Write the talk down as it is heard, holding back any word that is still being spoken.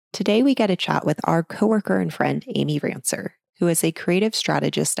today we get a chat with our coworker and friend, Aimee Rancer, who is a creative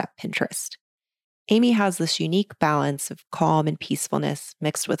strategist at Pinterest. Aimee has this unique balance of calm and peacefulness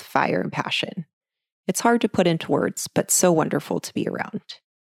mixed with fire and passion. It's hard to put into words, but so wonderful to be around.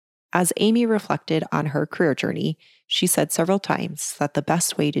 As Aimee reflected on her career journey, she said several times that the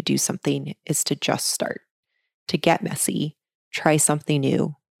best way to do something is to just start, to get messy, try something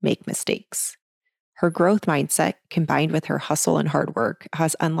new, make mistakes. Her growth mindset, combined with her hustle and hard work,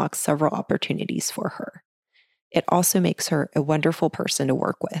 has unlocked several opportunities for her. It also makes her a wonderful person to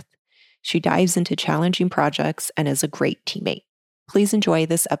work with. She dives into challenging projects and is a great teammate. Please enjoy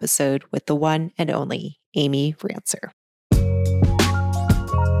this episode with the one and only Aimee Rancer.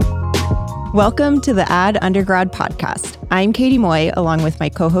 Welcome to the Ad Undergrad Podcast. I'm Katie Moy, along with my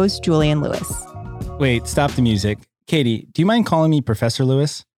co-host Julian Lewis. Wait, stop the music. Katie, do you mind calling me Professor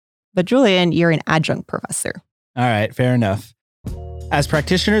Lewis? But Julian, you're an adjunct professor. All right, fair enough. As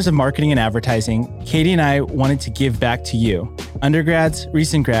practitioners of marketing and advertising, Katie and I wanted to give back to you, undergrads,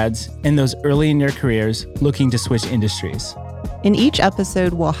 recent grads, and those early in your careers looking to switch industries. In each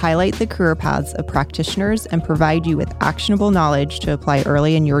episode, we'll highlight the career paths of practitioners and provide you with actionable knowledge to apply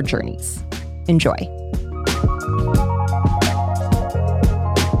early in your journeys. Enjoy.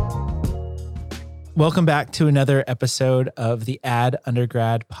 Welcome back to another episode of the Ad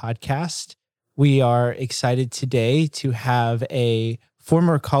Undergrad Podcast. We are excited today to have a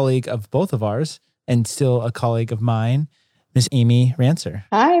former colleague of both of ours and still a colleague of mine, Miss Aimee Rancer.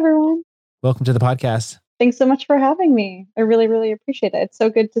 Hi, everyone. Welcome to the podcast. Thanks so much for having me. I really, really appreciate it. It's so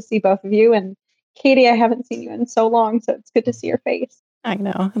good to see both of you. And Katie, I haven't seen you in so long, so it's good to see your face. I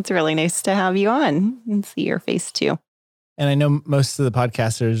know. It's really nice to have you on and see your face too. And I know most of the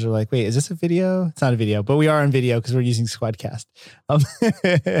podcasters are like, wait, is this a video? It's not a video, but we are on video because we're using Squadcast.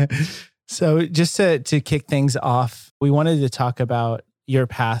 So just to kick things off, we wanted to talk about your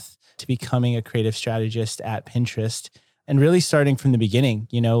path to becoming a creative strategist at Pinterest and really starting from the beginning,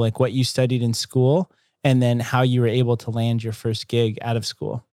 like what you studied in school and then how you were able to land your first gig out of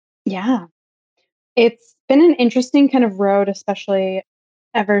school. Yeah. It's been an interesting kind of road, especially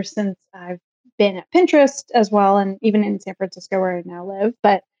ever since I've been at Pinterest as well, and even in San Francisco where I now live.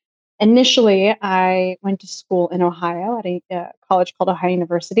 But initially, I went to school in Ohio at a college called Ohio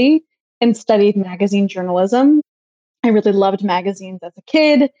University and studied magazine journalism. I really loved magazines as a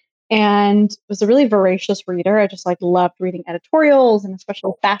kid and was a really voracious reader. I just loved reading editorials and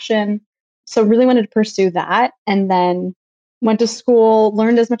especially fashion. So really wanted to pursue that. And then went to school,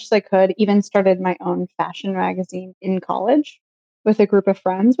 learned as much as I could, even started my own fashion magazine in college with a group of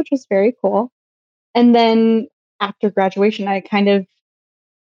friends, which was very cool. And then after graduation, I kind of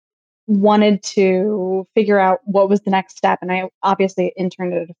wanted to figure out what was the next step. And I obviously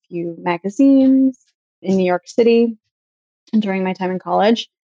interned at a few magazines in New York City during my time in college.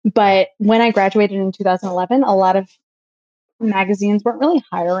 But when I graduated in 2011, a lot of magazines weren't really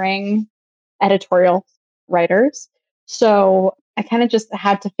hiring editorial writers. So I kind of just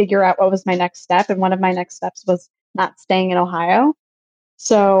had to figure out what was my next step. And one of my next steps was not staying in Ohio.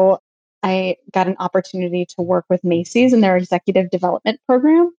 So I got an opportunity to work with Macy's in their executive development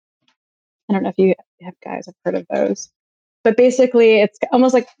program. I don't know if you guys have heard of those. But basically, it's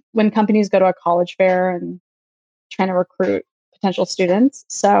almost like when companies go to a college fair and trying to recruit potential students.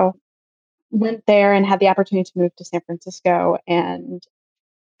 So went there and had the opportunity to move to San Francisco and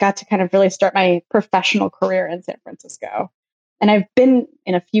got to kind of really start my professional career in San Francisco. And I've been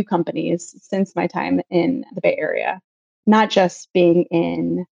in a few companies since my time in the Bay Area, not just being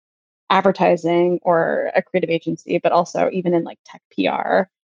in advertising or a creative agency, but also even in tech PR.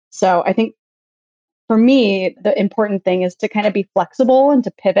 So I think for me, the important thing is to kind of be flexible and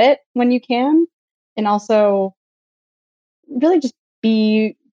to pivot when you can, and also really just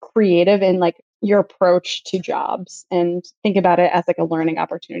be creative in your approach to jobs and think about it as a learning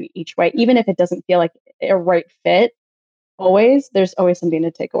opportunity each way, even if it doesn't feel like a right fit. There's always something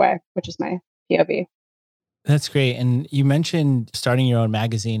to take away, which is my POV. That's great. And you mentioned starting your own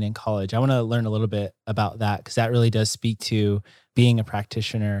magazine in college. I want to learn a little bit about that because that really does speak to being a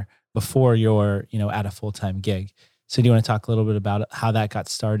practitioner before you're, at a full-time gig. So do you want to talk a little bit about how that got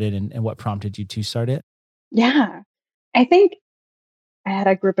started and what prompted you to start it? Yeah, I think I had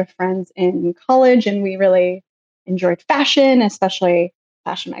a group of friends in college and we really enjoyed fashion, especially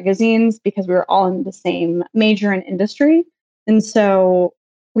fashion magazines, because we were all in the same major and industry. And so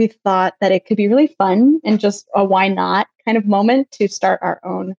we thought that it could be really fun and just a why not kind of moment to start our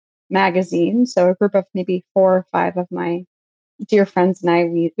own magazine. So a group of maybe 4 or 5 of my dear friends and I,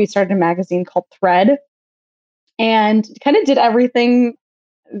 we started a magazine called Thread and kind of did everything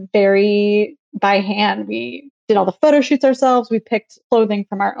very by hand. We did all the photo shoots ourselves. We picked clothing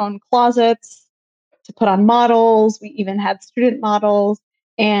from our own closets to put on models. We even had student models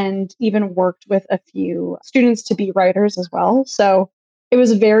and even worked with a few students to be writers as well. So it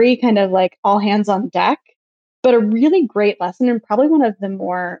was very kind of like all hands on deck, but a really great lesson and probably one of the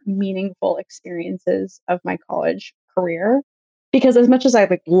more meaningful experiences of my college career. Because as much as I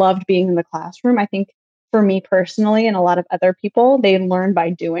like loved being in the classroom, I think for me personally and a lot of other people, they learn by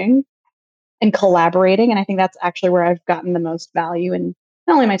doing and collaborating. And I think that's actually where I've gotten the most value in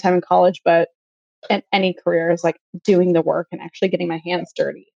not only my time in college, but in any career is like doing the work and actually getting my hands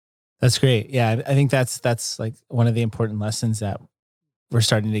dirty. That's great. Yeah, I think that's like one of the important lessons that we're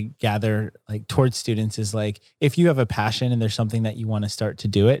starting to gather like towards students is like if you have a passion and there's something that you want to start to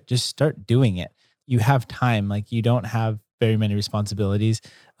do it, just start doing it. You have time, like you don't have very many responsibilities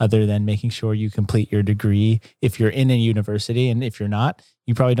other than making sure you complete your degree if you're in a university, and if you're not,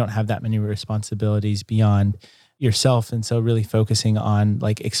 you probably don't have that many responsibilities beyond yourself. And so really focusing on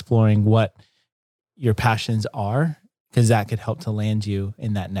like exploring what your passions are, because that could help to land you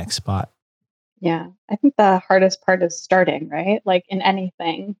in that next spot. Yeah. I think the hardest part is starting, right? Like in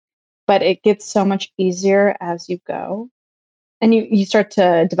anything, but it gets so much easier as you go. And you start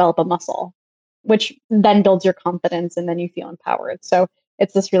to develop a muscle, which then builds your confidence and then you feel empowered. So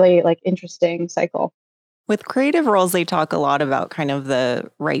it's this really like interesting cycle. With creative roles, they talk a lot about kind of the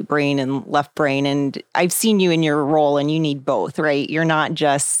right brain and left brain. And I've seen you in your role and you need both, right? You're not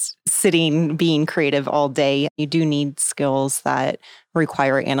just sitting being creative all day. You do need skills that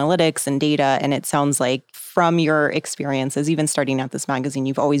require analytics and data. And it sounds like from your experiences, even starting at this magazine,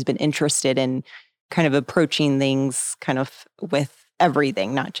 you've always been interested in kind of approaching things kind of with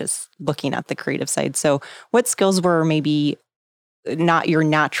everything, not just looking at the creative side. So what skills were maybe not your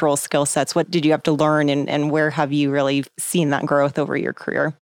natural skill sets? What did you have to learn and where have you really seen that growth over your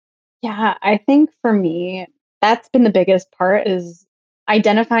career? Yeah, I think for me, that's been the biggest part is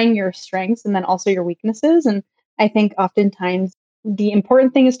identifying your strengths and then also your weaknesses. And I think oftentimes the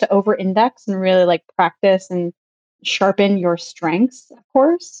important thing is to over index and really like practice and sharpen your strengths, of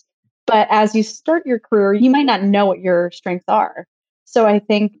course. But as you start your career, you might not know what your strengths are. So I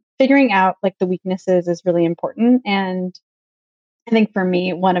think figuring out like the weaknesses is really important. And I think for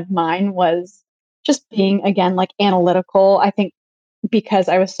me, one of mine was just being, again, like analytical. I think because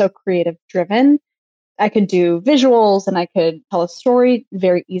I was so creative driven, I could do visuals and I could tell a story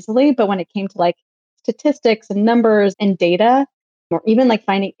very easily. But when it came to like statistics and numbers and data, or even like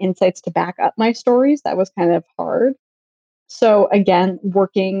finding insights to back up my stories, that was kind of hard. So again,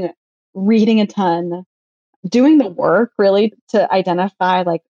 reading a ton, doing the work really to identify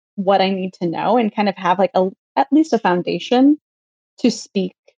like what I need to know and kind of have like at least a foundation to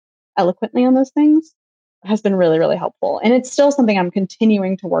speak eloquently on those things has been really, really helpful. And it's still something I'm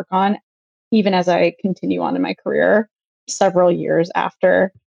continuing to work on, even as I continue on in my career several years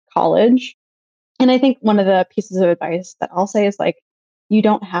after college. And I think one of the pieces of advice that I'll say is like, you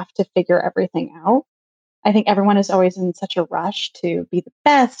don't have to figure everything out. I think everyone is always in such a rush to be the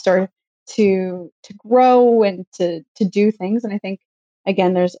best or to grow and to do things. And I think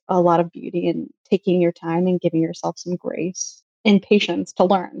again, there's a lot of beauty in taking your time and giving yourself some grace and patience to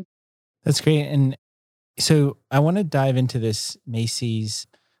learn. That's great. And so I want to dive into this Macy's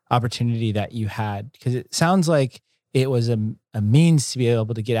opportunity that you had, because it sounds like it was a means to be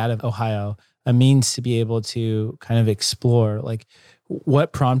able to get out of Ohio, a means to be able to kind of explore. Like,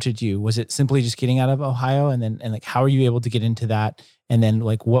 what prompted you? Was it simply just getting out of Ohio, and then and like how are you able to get into that? And then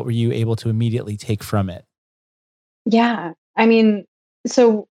like what were you able to immediately take from it? Yeah. I mean,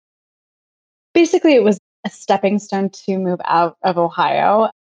 so basically it was a stepping stone to move out of Ohio.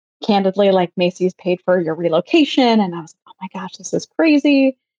 Candidly, like Macy's paid for your relocation. And I was like, oh my gosh, this is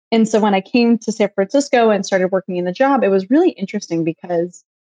crazy. And so when I came to San Francisco and started working in the job, it was really interesting because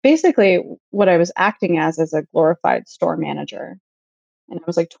basically what I was acting as is a glorified store manager. And I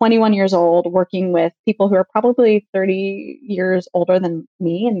was like 21 years old, working with people who are probably 30 years older than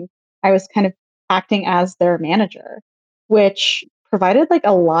me. And I was kind of acting as their manager, which provided like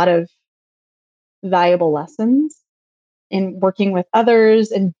a lot of valuable lessons in working with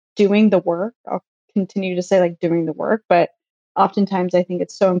others and doing the work. I'll continue to say like doing the work, but oftentimes I think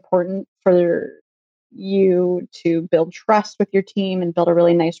it's so important for you to build trust with your team and build a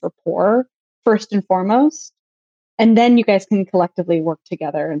really nice rapport first and foremost. And then you guys can collectively work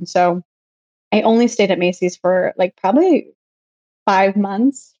together. And so I only stayed at Macy's for like probably 5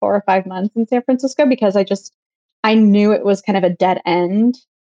 months, 4 or 5 months in San Francisco because I knew it was kind of a dead end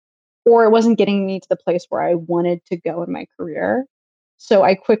or it wasn't getting me to the place where I wanted to go in my career. So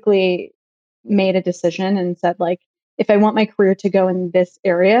I quickly made a decision and said, like, if I want my career to go in this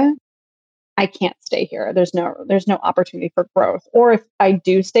area, I can't stay here. There's no opportunity for growth. Or if I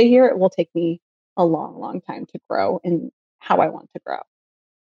do stay here, it will take me a long, long time to grow in how I want to grow.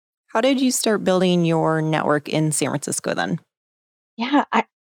 How did you start building your network in San Francisco then? Yeah,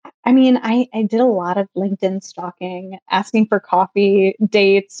 I mean, I did a lot of LinkedIn stalking, asking for coffee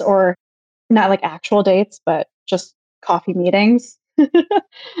dates, or not like actual dates, but just coffee meetings.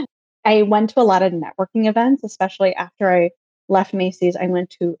 I went to a lot of networking events, especially after I left Macy's. I went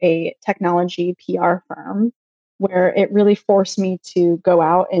to a technology PR firm where it really forced me to go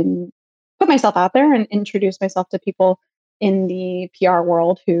out and put myself out there and introduce myself to people in the PR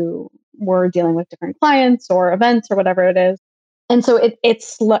world who were dealing with different clients or events or whatever it is. And so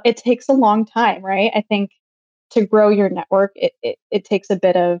it takes a long time, right? I think to grow your network, it takes a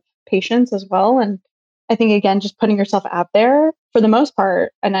bit of patience as well. And I think again, just putting yourself out there for the most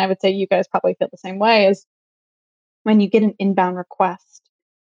part, and I would say you guys probably feel the same way, is when you get an inbound request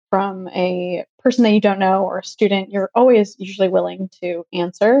from a person that you don't know or a student, you're always usually willing to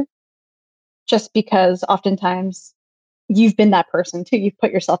answer just because oftentimes you've been that person too. You've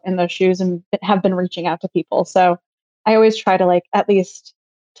put yourself in those shoes and have been reaching out to people. So I always try to like at least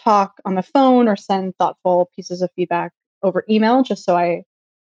talk on the phone or send thoughtful pieces of feedback over email just so I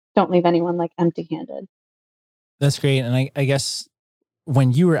don't leave anyone like empty handed. That's great. And I guess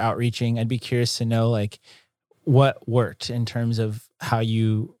when you were outreaching, I'd be curious to know like what worked in terms of how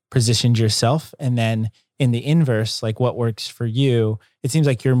you positioned yourself. And then in the inverse, like what works for you. It seems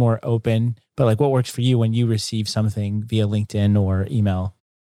like you're more open, but like what works for you when you receive something via LinkedIn or email?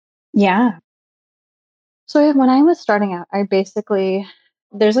 Yeah. So when I was starting out, I basically,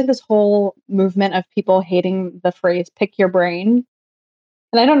 there's like this whole movement of people hating the phrase pick your brain.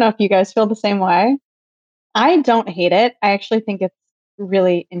 And I don't know if you guys feel the same way. I don't hate it. I actually think it's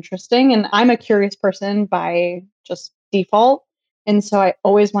really interesting. And I'm a curious person by just default. And so I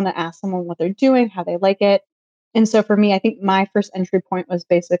always want to ask someone what they're doing, how they like it. And so for me, I think my first entry point was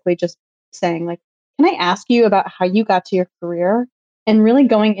basically just saying, like, can I ask you about how you got to your career? And really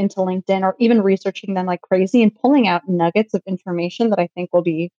going into LinkedIn or even researching them like crazy and pulling out nuggets of information that I think will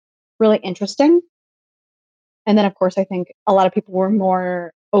be really interesting. And then, of course, I think a lot of people were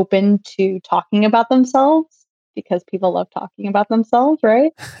more open to talking about themselves because people love talking about themselves,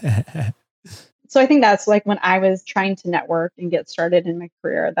 right? So I think that's like when I was trying to network and get started in my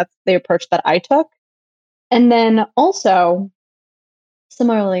career, that's the approach that I took. And then also,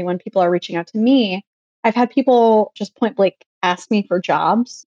 similarly, when people are reaching out to me, I've had people just point blank ask me for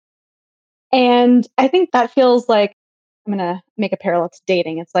jobs. And I think that feels like I'm going to make a parallel to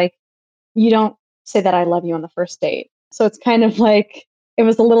dating. It's like, you don't say that I love you on the first date. So it's kind of like it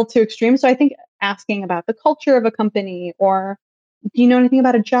was a little too extreme. So I think asking about the culture of a company or do you know anything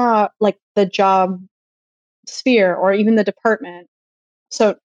about a job, like the job sphere or even the department?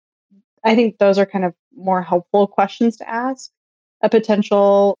 So I think those are kind of more helpful questions to ask a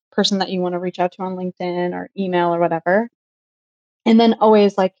potential person that you want to reach out to on LinkedIn or email or whatever. And then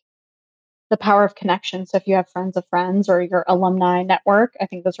always like the power of connection. So if you have friends of friends or your alumni network, I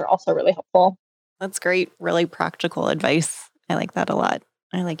think those are also really helpful. That's great. Really practical advice. I like that a lot.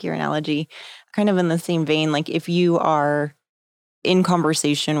 I like your analogy. Kind of in the same vein, like if you are in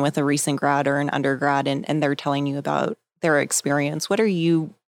conversation with a recent grad or an undergrad and they're telling you about their experience, what are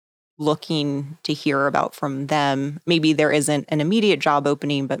you looking to hear about from them? Maybe there isn't an immediate job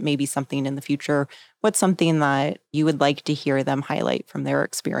opening, but maybe something in the future. What's something that you would like to hear them highlight from their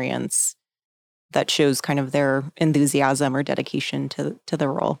experience that shows kind of their enthusiasm or dedication to the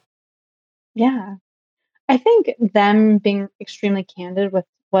role? Yeah. I think them being extremely candid with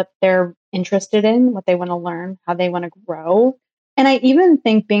what they're interested in, what they want to learn, how they want to grow. And I even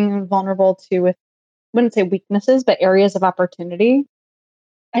think being vulnerable to with I wouldn't say weaknesses, but areas of opportunity.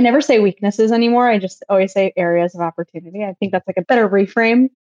 I never say weaknesses anymore. I just always say areas of opportunity. I think that's like a better reframe.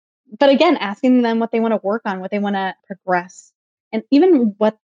 But again, asking them what they want to work on, what they want to progress, and even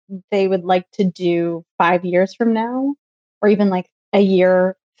what they would like to do 5 years from now, or even like a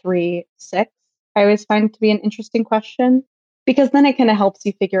year, 3, 6, I always find to be an interesting question because then it kind of helps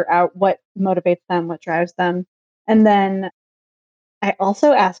you figure out what motivates them, what drives them. And then I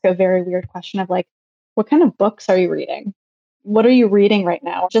also ask a very weird question of like, what kind of books are you reading? What are you reading right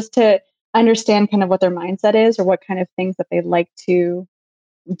now? Just to understand kind of what their mindset is or what kind of things that they like to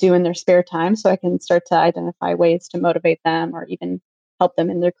do in their spare time so I can start to identify ways to motivate them or even help them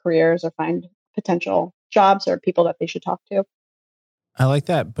in their careers or find potential jobs or people that they should talk to. I like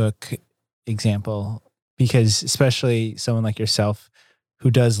that book example because especially someone like yourself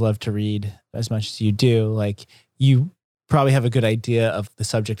who does love to read as much as you do, like you probably have a good idea of the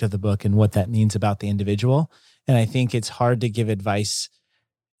subject of the book and what that means about the individual. And I think it's hard to give advice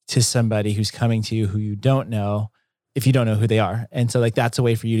to somebody who's coming to you who you don't know if you don't know who they are. And so like that's a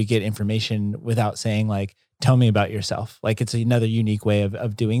way for you to get information without saying like, tell me about yourself. Like it's another unique way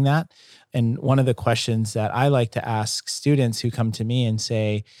of doing that. And one of the questions that I like to ask students who come to me and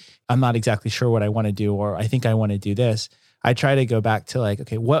say, I'm not exactly sure what I want to do, or I think I want to do this. I try to go back to like,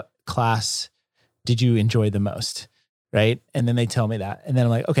 okay, what class did you enjoy the most? Right. And then they tell me that. And then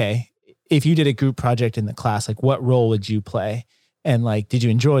I'm like, okay, if you did a group project in the class, like what role would you play? And like, did you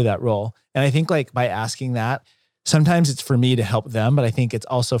enjoy that role? And I think like by asking that, sometimes it's for me to help them, but I think it's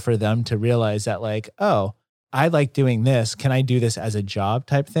also for them to realize that like, oh, I like doing this. Can I do this as a job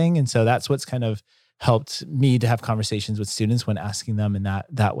type thing? And so that's what's kind of helped me to have conversations with students when asking them in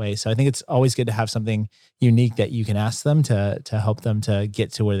that way. So I think it's always good to have something unique that you can ask them to help them to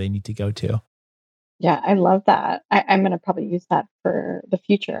get to where they need to go to. Yeah, I love that. I'm going to probably use that for the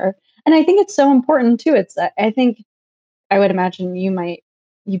future. And I think it's so important too. I think I would imagine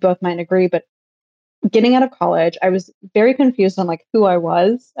you both might agree, but getting out of college, I was very confused on like who I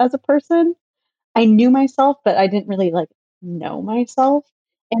was as a person. I knew myself, but I didn't really like know myself.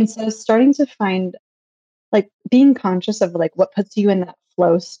 And so starting to find like being conscious of like what puts you in that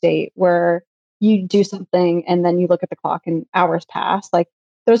flow state where you do something and then you look at the clock and hours pass, like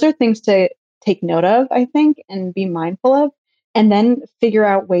those are things to take note of, I think, and be mindful of, and then figure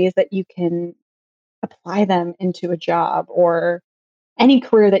out ways that you can apply them into a job or any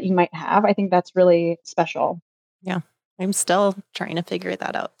career that you might have. I think that's really special. Yeah. I'm still trying to figure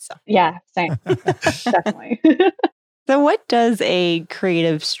that out. So, Yeah, same. Definitely. so what does a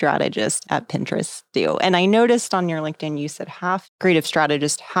creative strategist at Pinterest do? And I noticed on your LinkedIn, you said half creative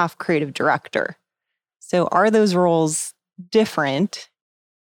strategist, half creative director. So are those roles different,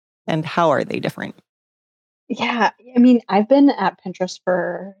 and how are they different? Yeah, I mean, I've been at Pinterest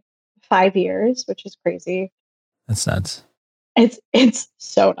for 5 years, which is crazy. That's nuts. It's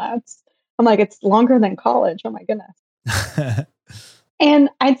so nuts. I'm like, it's longer than college. Oh my goodness. And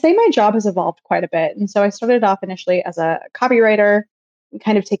I'd say my job has evolved quite a bit. And so I started off initially as a copywriter,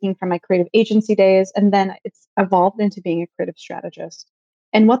 kind of taking from my creative agency days, and then it's evolved into being a creative strategist.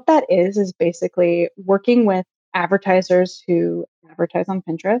 And what that is basically working with advertisers who advertise on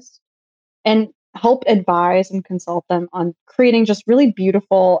Pinterest and help advise and consult them on creating just really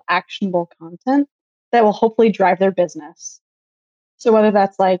beautiful, actionable content that will hopefully drive their business. So whether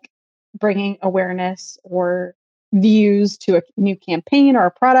that's like bringing awareness or views to a new campaign or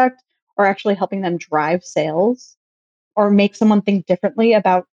a product, or actually helping them drive sales or make someone think differently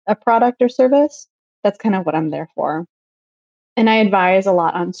about a product or service, that's kind of what I'm there for. And I advise a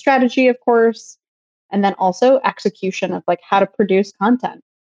lot on strategy, of course, and then also execution of like how to produce content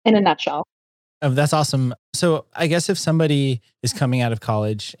in a nutshell. Oh, that's awesome. So I guess if somebody is coming out of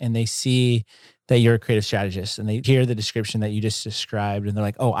college and they see that you're a creative strategist and they hear the description that you just described and they're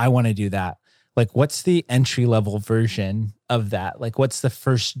like, oh, I want to do that. Like, what's the entry level version of that? Like, what's the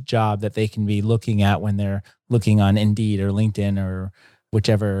first job that they can be looking at when they're looking on Indeed or LinkedIn or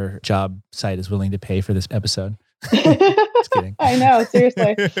whichever job site is willing to pay for this episode? Just kidding. I know,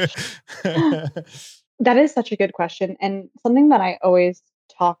 seriously. That is such a good question. And something that I always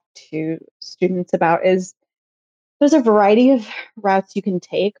talk to students about is there's a variety of routes you can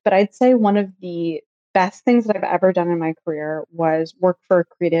take, but I'd say one of the best things that I've ever done in my career was work for a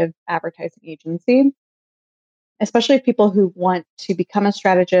creative advertising agency, especially people who want to become a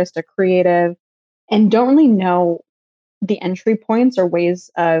strategist, a creative, and don't really know the entry points or ways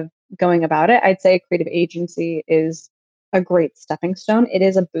of going about it. I'd say a creative agency is a great stepping stone. It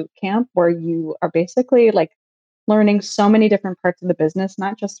is a boot camp where you are basically like learning so many different parts of the business,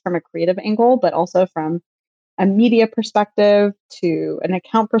 not just from a creative angle, but also from a media perspective to an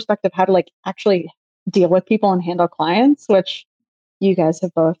account perspective, how to like actually deal with people and handle clients, which you guys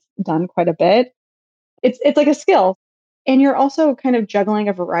have both done quite a bit. It's like a skill. And you're also kind of juggling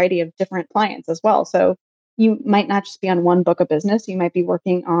a variety of different clients as well. So you might not just be on one book of business. You might be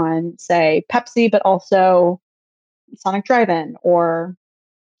working on, say, Pepsi, but also Sonic Drive-In or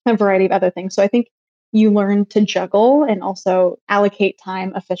a variety of other things. So I think you learn to juggle and also allocate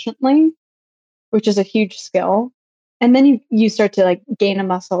time efficiently, which is a huge skill. And then you start to like gain a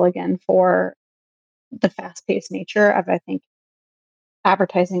muscle again for the fast-paced nature of, I think,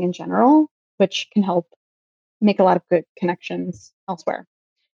 advertising in general, which can help make a lot of good connections elsewhere.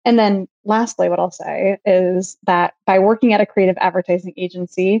 And then lastly, what I'll say is that by working at a creative advertising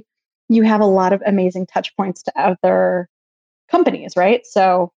agency, you have a lot of amazing touch points to other companies, right?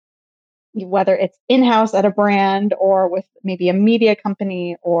 So whether it's in-house at a brand or with maybe a media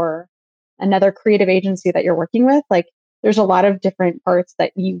company or another creative agency that you're working with, like there's a lot of different parts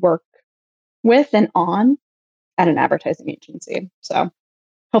that you work with and on at an advertising agency. So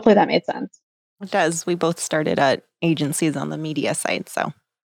Hopefully that made sense. It does. We both started at agencies on the media side, so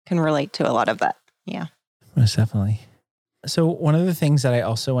can relate to a lot of that. Yeah. Most definitely. So one of the things that I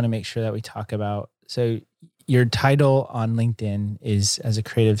also want to make sure that we talk about, so your title on LinkedIn is as a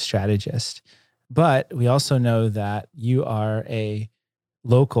creative strategist, but we also know that you are a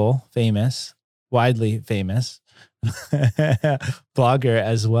local famous, widely famous blogger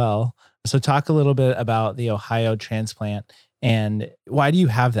as well. So talk a little bit about the Ohio transplant and why do you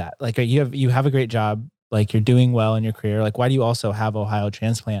have that? Like you have a great job, like you're doing well in your career. Like why do you also have Ohio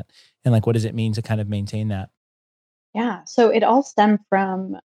transplant? And like what does it mean to kind of maintain that? Yeah. So it all stemmed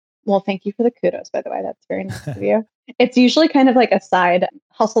from, well, thank you for the kudos, by the way. That's very nice of you. It's usually kind of like a side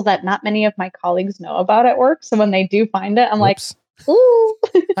hustle that not many of my colleagues know about at work. So when they do find it, I'm like, Whoops. ooh,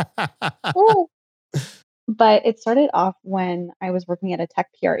 ooh. But it started off when I was working at a tech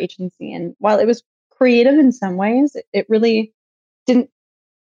PR agency. And while it was creative in some ways, it really didn't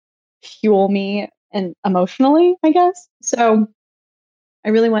fuel me and emotionally, I guess. So I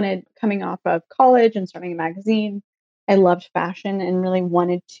really wanted, coming off of college and starting a magazine, I loved fashion and really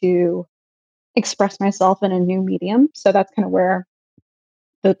wanted to express myself in a new medium. So that's kind of where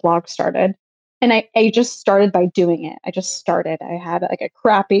the blog started. And I just started by doing it. I just started. I had like a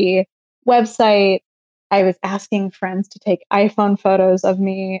crappy website. I was asking friends to take iPhone photos of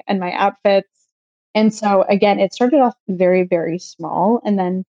me and my outfits. And so again, it started off very, very small. And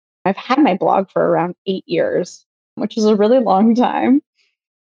then I've had my blog for around 8 years, which is a really long time.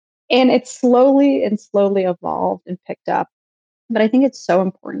 And it slowly and slowly evolved and picked up. But I think it's so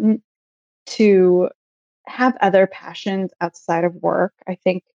important to have other passions outside of work. I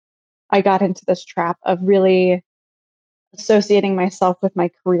think I got into this trap of really associating myself with my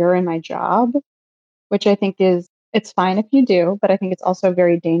career and my job, which I think is it's fine if you do, but I think it's also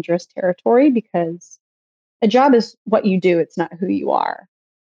very dangerous territory because a job is what you do, it's not who you are.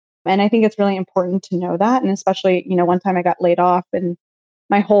 And I think it's really important to know that. And especially, one time I got laid off and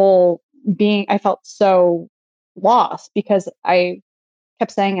my whole being, I felt so lost because I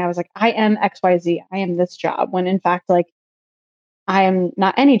kept saying, I was like, I am XYZ, I am this job, when in fact, like, I am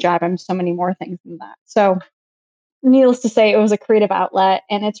not any job, I'm so many more things than that. So, needless to say, it was a creative outlet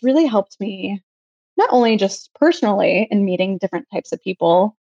and it's really helped me not only just personally in meeting different types of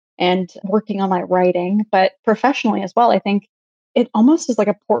people and working on my writing, but professionally as well. I think it almost is like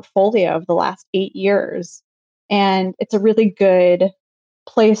a portfolio of the last 8 years. And it's a really good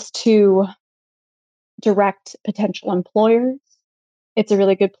place to direct potential employers. It's a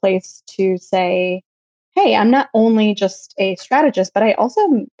really good place to say, hey, I'm not only just a strategist, but I also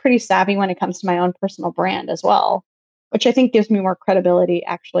am pretty savvy when it comes to my own personal brand as well, which I think gives me more credibility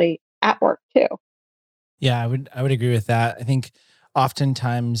actually at work too. Yeah, I would agree with that. I think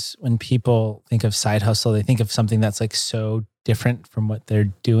oftentimes when people think of side hustle, they think of something that's like so different from what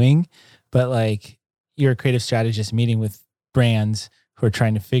they're doing. But like you're a creative strategist meeting with brands who are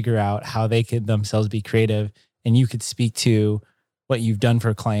trying to figure out how they could themselves be creative. And you could speak to what you've done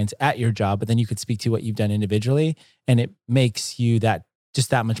for clients at your job, but then you could speak to what you've done individually. And it makes you that just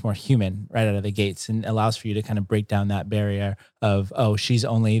that much more human right out of the gates and allows for you to kind of break down that barrier of, oh, she's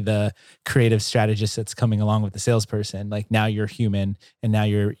only the creative strategist that's coming along with the salesperson. Like now you're human and now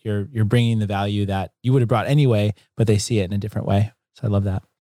you're bringing the value that you would have brought anyway, but they see it in a different way. So I love that.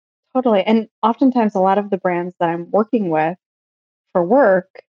 Totally. And oftentimes, a lot of the brands that I'm working with for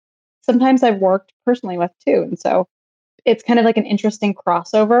work, sometimes I've worked personally with too. And so it's kind of like an interesting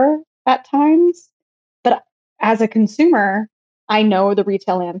crossover at times. But as a consumer, I know the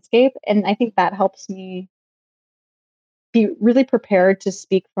retail landscape. And I think that helps me be really prepared to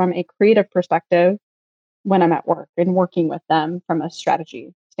speak from a creative perspective when I'm at work and working with them from a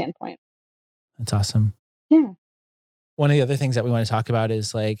strategy standpoint. That's awesome. Yeah. One of the other things that we want to talk about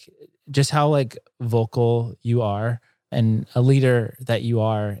is like just how like vocal you are and a leader that you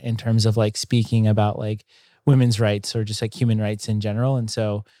are in terms of like speaking about like women's rights or just like human rights in general. And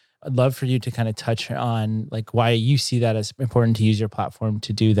so I'd love for you to kind of touch on like why you see that as important to use your platform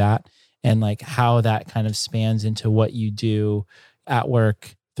to do that and like how that kind of spans into what you do at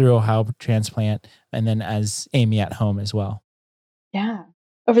work through Ohio Transplant and then as Aimee at home as well. Yeah.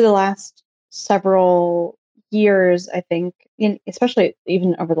 Over the last several years, I think, especially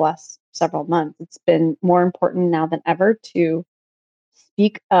even over the last several months, it's been more important now than ever to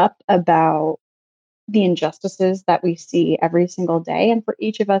speak up about the injustices that we see every single day and for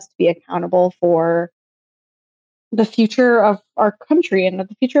each of us to be accountable for the future of our country and the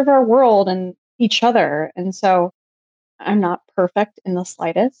future of our world and each other. And so I'm not perfect in the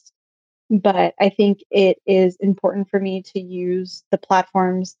slightest, but I think it is important for me to use the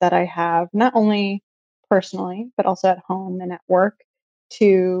platforms that I have, not only personally, but also at home and at work,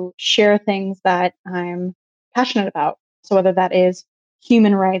 to share things that I'm passionate about. So whether that is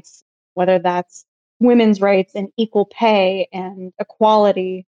human rights, whether that's women's rights and equal pay and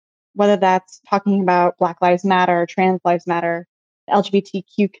equality, whether that's talking about Black Lives Matter, Trans Lives Matter, the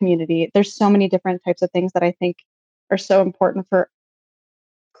LGBTQ community. There's so many different types of things that I think are so important for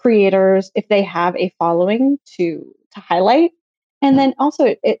creators if they have a following to highlight. And then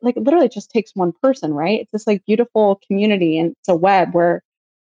also it like literally just takes one person, right? It's this like beautiful community, and it's a web where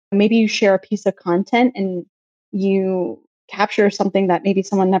maybe you share a piece of content and you capture something that maybe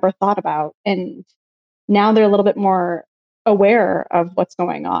someone never thought about, and now they're a little bit more aware of what's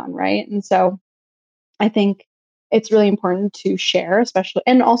going on, right? And so I think it's really important to share, especially,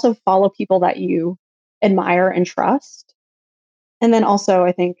 and also follow people that you admire and trust. And then also,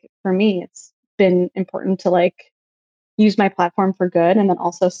 I think for me, it's been important to like use my platform for good and then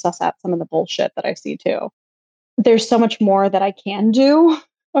also suss out some of the bullshit that I see too. There's so much more that I can do,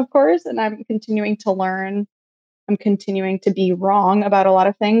 of course, and I'm continuing to learn. I'm continuing to be wrong about a lot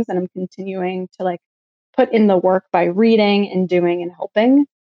of things, and I'm continuing to like put in the work by reading and doing and helping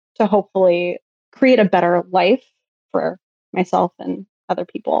to hopefully create a better life for myself and other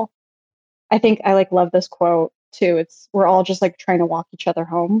people. I think I like love this quote too. It's we're all just like trying to walk each other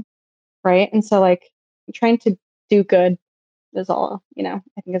home, right? And so like trying to do good is all, I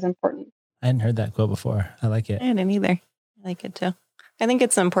think is important. I hadn't heard that quote before. I like it. I didn't either. I like it too. I think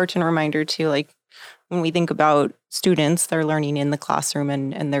it's an important reminder too, like when we think about students, they're learning in the classroom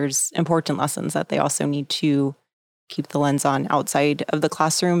and there's important lessons that they also need to keep the lens on outside of the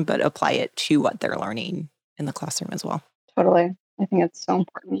classroom, but apply it to what they're learning in the classroom as well. Totally. I think it's so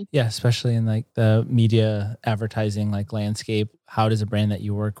important. Yeah, especially in like the media advertising like landscape. How does a brand that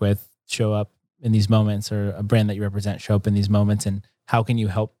you work with show up in these moments, or a brand that you represent show up in these moments, and how can you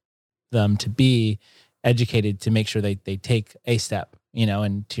help them to be educated to make sure they take a step,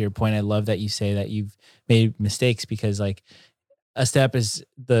 and to your point, I love that you say that you've made mistakes, because like a step is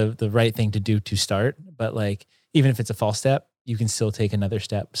the right thing to do to start, but like even if it's a false step, you can still take another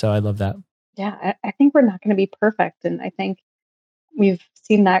step. So I love that. Yeah, I think we're not going to be perfect. And I think we've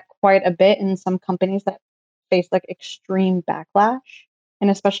seen that quite a bit in some companies that face like extreme backlash. And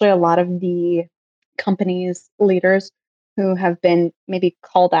especially a lot of the companies' leaders who have been maybe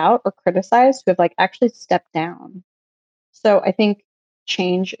called out or criticized, who have like actually stepped down. So I think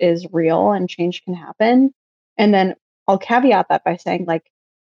change is real and change can happen. And then I'll caveat that by saying like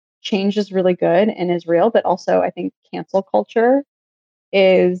change is really good and is real, but also I think cancel culture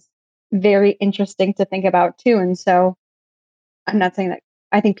is very interesting to think about too. And so I'm not saying that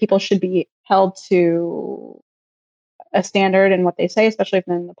I think people should be held to a standard in what they say, especially if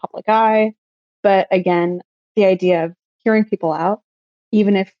they're in the public eye. But again, the idea of hearing people out,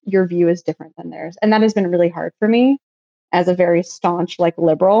 even if your view is different than theirs. And that has been really hard for me as a very staunch, like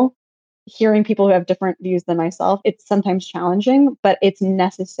liberal. Hearing people who have different views than myself, it's sometimes challenging, but it's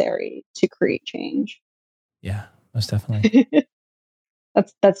necessary to create change. Yeah, most definitely.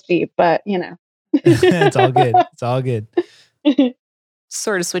 That's deep, but It's all good. It's all good.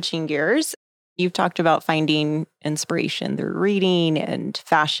 Sort of switching gears, you've talked about finding inspiration through reading and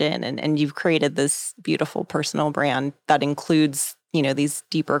fashion, and you've created this beautiful personal brand that includes, these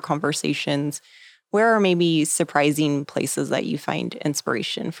deeper conversations. Where are maybe surprising places that you find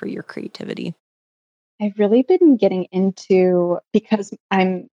inspiration for your creativity? I've really been getting into, because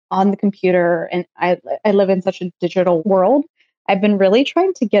I'm on the computer and I live in such a digital world, I've been really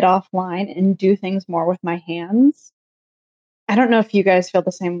trying to get offline and do things more with my hands. I don't know if you guys feel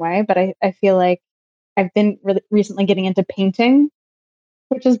the same way, but I feel like I've been really recently getting into painting,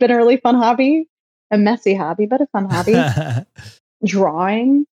 which has been a really fun hobby, a messy hobby, but a fun hobby,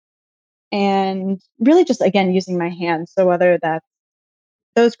 drawing, and really just, again, using my hands. So whether that's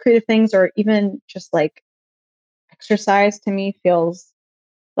those creative things or even just like exercise to me feels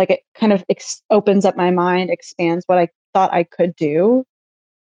like it kind of opens up my mind, expands what I thought I could do,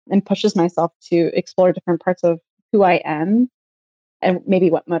 and pushes myself to explore different parts of who I am and maybe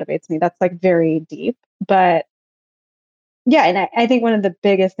what motivates me. That's like very deep. But yeah, and I think one of the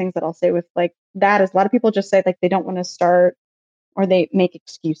biggest things that I'll say with like that is a lot of people just say like they don't want to start or they make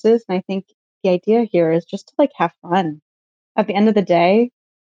excuses. And I think the idea here is just to like have fun. At the end of the day,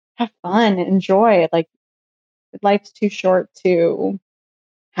 have fun, enjoy. Like life's too short to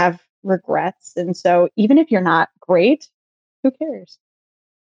have regrets. And so even if you're not great, who cares?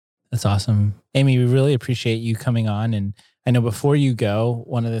 That's awesome. Aimee, we really appreciate you coming on. And I know before you go,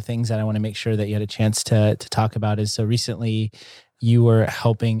 one of the things that I want to make sure that you had a chance to talk about is, so recently you were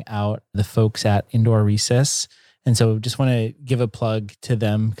helping out the folks at Indoor Recess. And so just want to give a plug to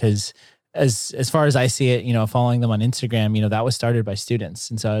them, because as far as I see it, following them on Instagram, that was started by students.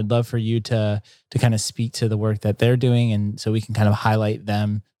 And so I'd love for you to kind of speak to the work that they're doing, and so we can kind of highlight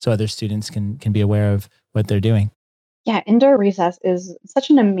them so other students can be aware of what they're doing. Yeah, Indoor Recess is such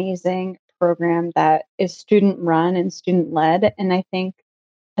an amazing program that is student run and student led. And I think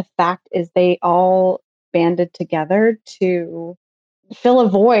the fact is they all banded together to fill a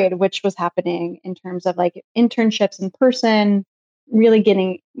void which was happening in terms of like internships in person, really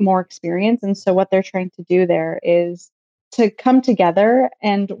getting more experience. And so what they're trying to do there is to come together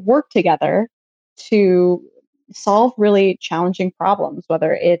and work together to solve really challenging problems,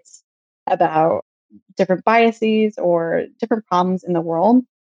 whether it's about different biases or different problems in the world.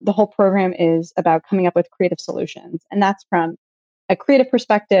 The whole program is about coming up with creative solutions. And that's from a creative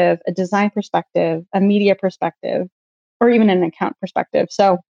perspective, a design perspective, a media perspective, or even an account perspective.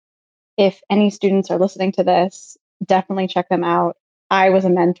 So if any students are listening to this, definitely check them out. I was a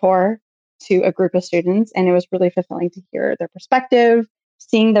mentor to a group of students, and it was really fulfilling to hear their perspective,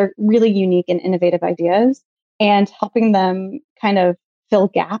 seeing their really unique and innovative ideas, and helping them kind of fill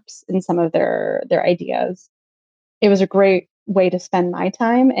gaps in some of their ideas. It was a great way to spend my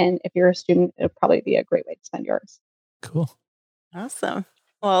time, and if you're a student, it'll probably be a great way to spend yours. Cool. Awesome.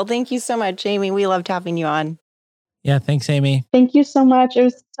 Well, thank you so much, Aimee. We loved having you on. Yeah, thanks, Aimee. Thank you so much. It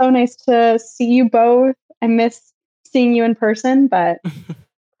was so nice to see you both. I miss seeing you in person, but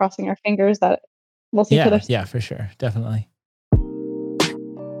crossing our fingers that we'll see each other soon. Yeah, for sure. Definitely.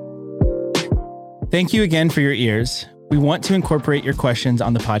 Thank you again for your ears. We want to incorporate your questions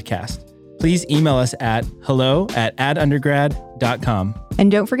on the podcast. Please email us at hello@adundergrad.com.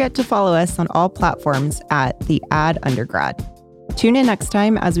 And don't forget to follow us on all platforms at the Ad Undergrad. Tune in next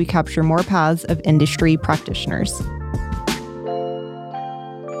time as we capture more paths of industry practitioners.